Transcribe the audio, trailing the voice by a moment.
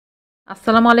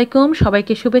আসসালামু আলাইকুম,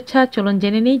 সবাইকে শুভেচ্ছা। চলুন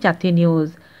জেনে নিই জাতীয় নিউজ।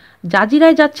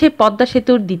 জাজিরায় যাচ্ছে পদ্মা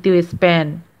সেতুর দ্বিতীয় স্প্যান।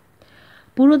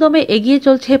 পুরোদমে এগিয়ে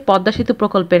চলছে পদ্মা সেতু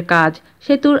প্রকল্পের কাজ।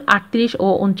 সেতুর ৩৮ ও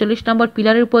 ৩৯ নম্বর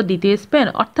পিলারের উপর দ্বিতীয় স্প্যান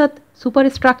অর্থাৎ সুপার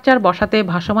স্ট্রাকচার বসাতে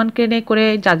ভাসমান ক্রেনে করে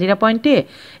জাজিরা পয়েন্টে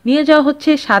নিয়ে যাওয়া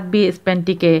হচ্ছে ৭B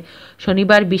স্প্যানটিকে।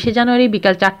 শনিবার ২০ জানুয়ারি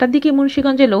বিকাল ৪টার দিকে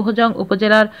মুন্সিগঞ্জের লৌহজং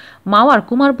উপজেলার মাওয়ার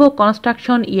কুমারভোগ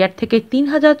কনস্ট্রাকশন ইয়ার্ড থেকে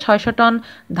 ৩,৬০০ টন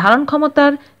ধারণ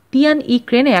ক্ষমতার তিয়ান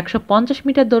ক্রেনে ১৫০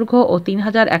 মিটার দৈর্ঘ্য ও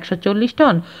 ৩,১৪০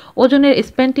 টন ওজনের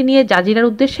স্প্যানটি নিয়ে জাজিরার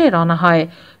উদ্দেশ্যে রওনা হয়।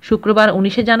 শুক্রবার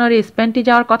 ১৯ জানুয়ারি স্প্যানটি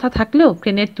যাওয়ার কথা থাকলেও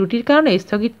ক্রেনের ত্রুটির কারণে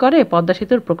স্থগিত করে পদ্মা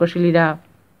সেতুর প্রকৌশলীরা।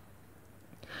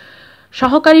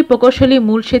 সহকারী প্রকৌশলী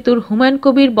মূল সেতুর হুমায়ুন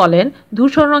কবির বলেন,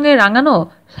 ধূসর রঙে রাঙানো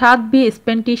 ৭B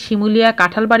স্প্যানটি শিমুলিয়া,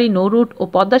 কাঁঠালবাড়ি, নৌরুট ও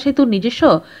পদ্মা সেতুর নিজস্ব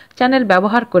চ্যানেল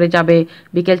ব্যবহার করে যাবে।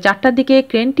 বিকেল ৪টার দিকে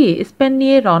ক্রেনটি স্প্যান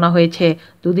নিয়ে রওনা হয়েছে।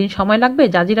 দুদিন সময় লাগবে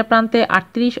জাজিরা প্রান্তে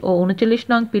 ৩৮ ও ৩৯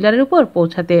 নং পিলারের উপর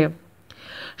পৌঁছাতে।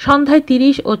 সন্ধ্যায়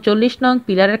 ৩০ ও ৪০ নং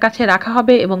পিলারের কাছে রাখা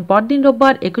হবে এবং পরদিন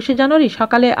রোববার ২১ জানুয়ারি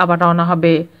সকালে আবার রওনা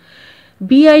হবে।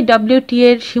 বিআইডব্লিউটি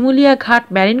এর শিমুলিয়া ঘাট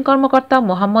ম্যারিন কর্মকর্তা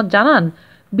মোহাম্মদ জানান,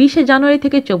 ২০ জানুয়ারি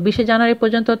থেকে ২৪ জানুয়ারি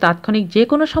পর্যন্ত তাৎক্ষণিক যে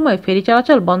কোনো সময় ফেরি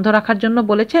চলাচল বন্ধ রাখার জন্য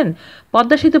বলেছেন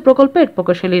পদ্মা সেতু প্রকল্পের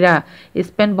প্রকৌশলীরা।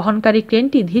 স্প্যান বহনকারী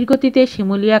ক্রেনটি ধীরগতিতে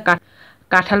শিমুলিয়া,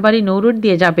 কাঁঠালবাড়ি, নৌরুট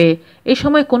দিয়ে যাবে। এ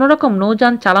সময় কোনো রকম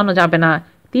নৌযান চালানো যাবে না।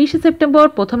 ৩০ সেপ্টেম্বর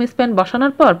প্রথম স্প্যান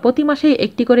বসানোর পর প্রতি মাসেই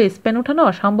একটি করে স্প্যান উঠানো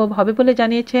সম্ভব হবে বলে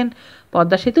জানিয়েছেন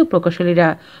পদ্মা সেতু প্রকৌশলীরা।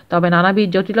 তবে নানাবিধ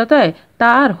জটিলতায় তা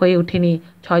আর হয়ে ওঠেনি।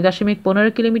 ৬.১৫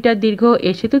 কিলোমিটার দীর্ঘ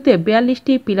এই সেতুতে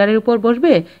 ৪২টি পিলারের উপর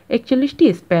বসবে ৪১টি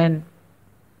স্প্যান।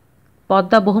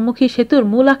 পদ্মা বহুমুখী সেতুর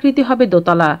মূল আকৃতি হবে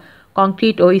দোতলা।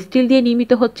 কংক্রিট ও স্টিল দিয়ে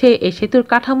নির্মিত হচ্ছে এই সেতুর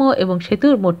কাঠামো এবং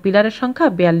সেতুর মোট পিলারের সংখ্যা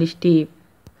 ৪২টি।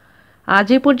 আজ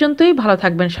এ পর্যন্তই। ভালো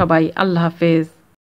থাকবেন সবাই। আল্লাহ হাফেজ।